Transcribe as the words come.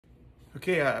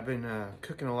Okay, I've been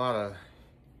cooking a lot of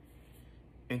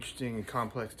interesting and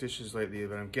complex dishes lately,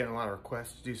 but I'm getting a lot of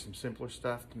requests to do some simpler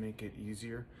stuff to make it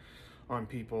easier on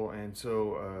people. And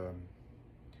so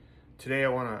today I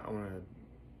wanna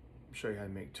show you how to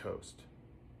make toast.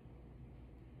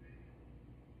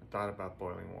 I thought about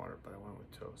boiling water, but I went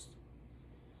with toast.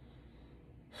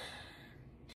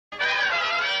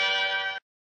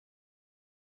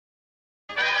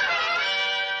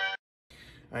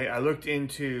 I looked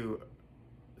into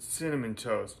cinnamon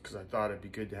toast because I thought it'd be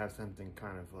good to have something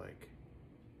kind of like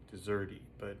desserty,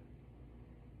 but it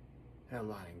had a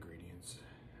lot of ingredients.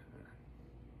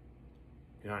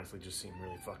 It honestly just seemed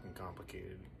really fucking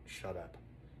complicated. Shut up.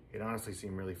 It honestly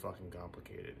seemed really fucking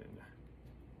complicated, and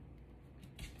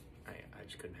I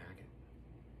just couldn't hack it.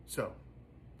 So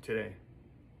today,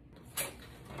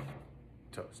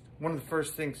 toast. One of the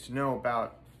first things to know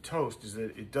about toast is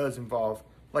that it does involve,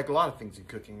 like a lot of things in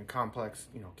cooking, a complex,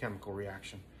 chemical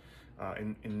reaction.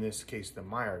 In this case, the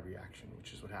Maillard reaction,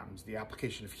 which is what happens. The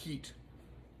application of heat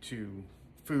to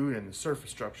food and the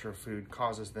surface structure of food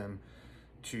causes them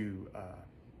to,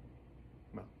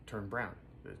 turn brown.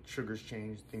 The sugars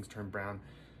change, things turn brown.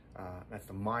 That's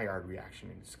the Maillard reaction.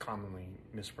 It's commonly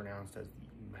mispronounced as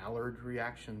the Maillard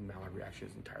reaction. The Maillard reaction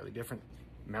is entirely different.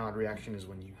 Maillard reaction is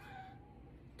when you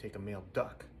take a male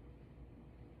duck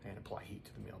and apply heat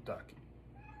to the male duck.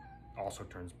 It also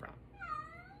turns brown.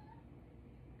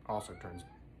 Also turns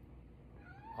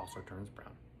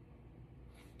brown.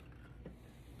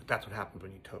 But that's what happens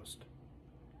when you toast.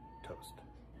 Toast.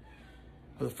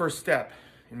 Well, the first step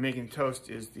in making toast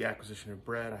is the acquisition of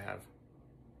bread. I have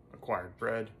acquired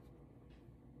bread.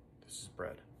 This is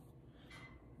bread.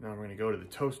 Now we're going to go to the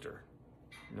toaster.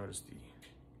 Notice the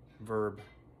verb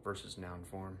versus noun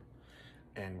form.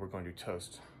 And we're going to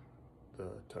toast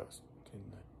the toast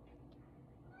in the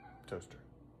toaster.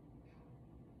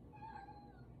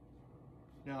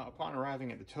 Now, upon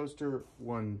arriving at the toaster,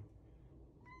 one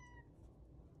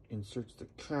inserts the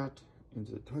bread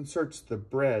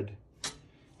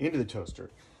into the toaster,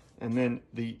 and then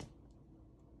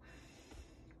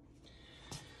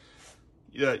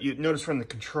you notice from the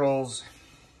controls.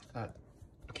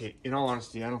 Okay, in all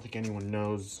honesty, I don't think anyone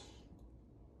knows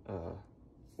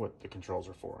what the controls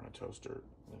are for on a toaster.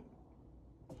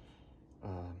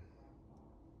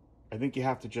 I think you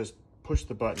have to just push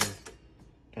the button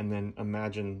and then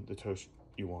imagine the toast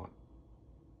you want,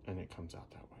 and it comes out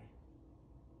that way.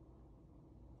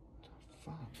 What the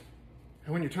fuck?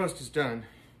 And when your toast is done,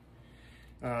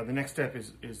 the next step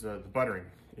is the buttering.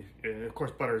 Of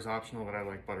course, butter is optional, but I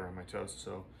like butter on my toast,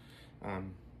 so a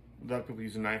lot of people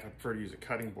use a knife. I prefer to use a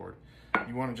cutting board.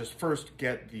 You want to just first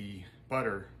get the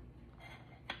butter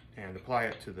and apply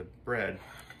it to the bread.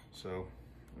 So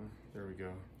there we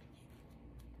go.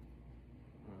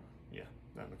 Yeah,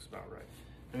 that looks about right.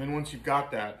 And then once you've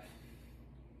got that,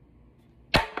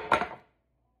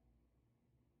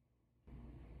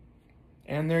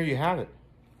 and there you have it.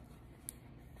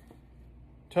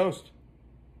 Toast.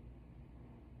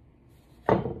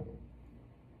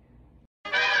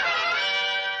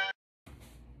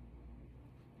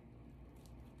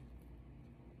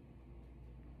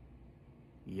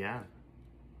 Yeah.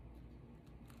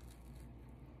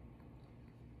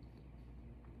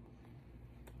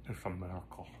 It's a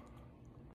miracle.